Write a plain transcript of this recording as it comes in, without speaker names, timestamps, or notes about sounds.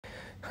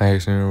Hi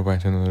guys, we're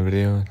back to another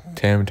video.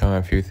 Today I'm talking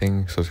about a few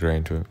things, so let's get right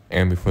into it.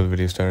 And before the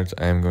video starts,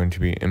 I am going to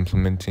be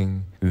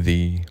implementing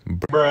the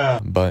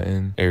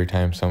button every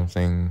time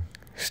something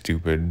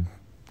stupid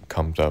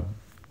comes up.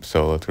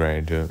 So let's get right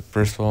into it.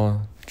 First of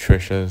all,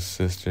 Trisha's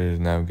sister is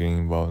now getting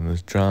involved in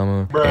this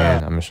drama,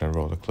 and I'm just gonna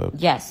roll the clip.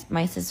 Yes,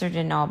 my sister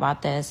didn't know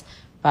about this,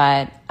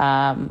 but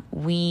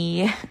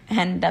we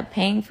ended up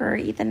paying for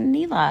Ethan and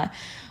Neela,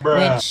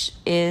 which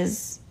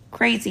is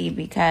crazy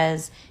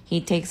because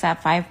he takes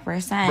that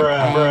 5%,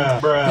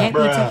 and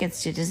VIP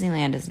tickets to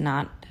Disneyland is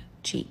not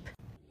cheap.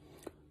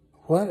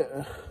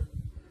 What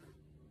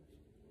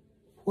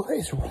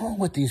is wrong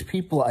with these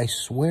people? I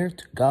swear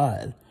to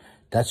God.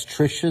 That's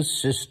Trisha's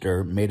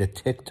sister made a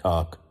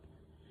TikTok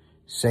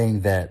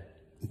saying that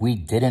we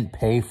didn't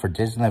pay for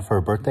Disneyland for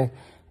her birthday.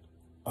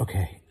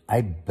 Okay, I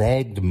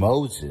begged him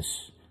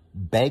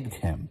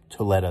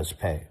to let us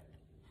pay.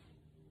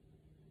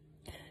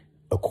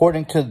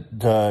 According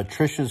to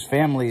Trisha's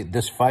family,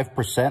 this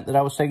 5% that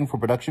I was taking for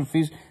production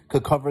fees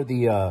could cover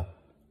the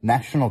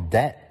national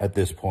debt at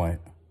this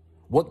point.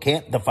 What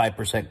can't the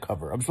 5%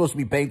 cover? I'm supposed to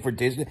be paying for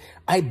Disney.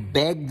 I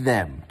begged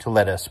them to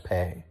let us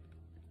pay.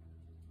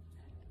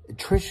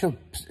 Trisha,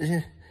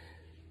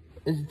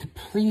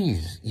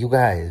 please, you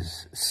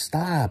guys,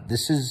 stop.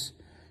 This is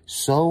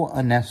so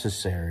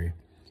unnecessary.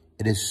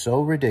 It is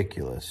so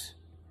ridiculous.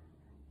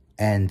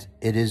 And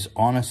it is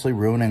honestly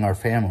ruining our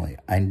family.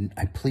 I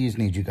please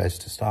need you guys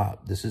to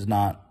stop. This is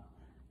not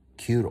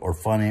cute or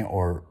funny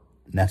or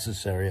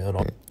necessary at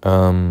all.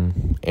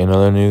 In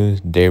other news,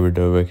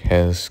 Dobrik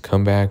has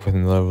come back with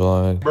another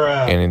vlog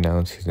and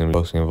announced he's gonna be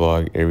posting a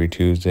vlog every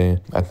Tuesday.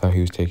 I thought he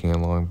was taking a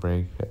long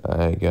break.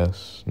 I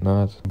guess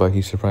not. But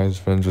he surprised his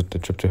friends with the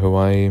trip to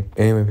Hawaii.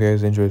 Anyway, if you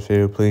guys enjoyed this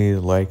video, please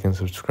like and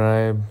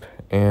subscribe.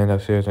 And I'll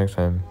see you guys next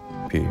time.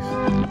 Peace.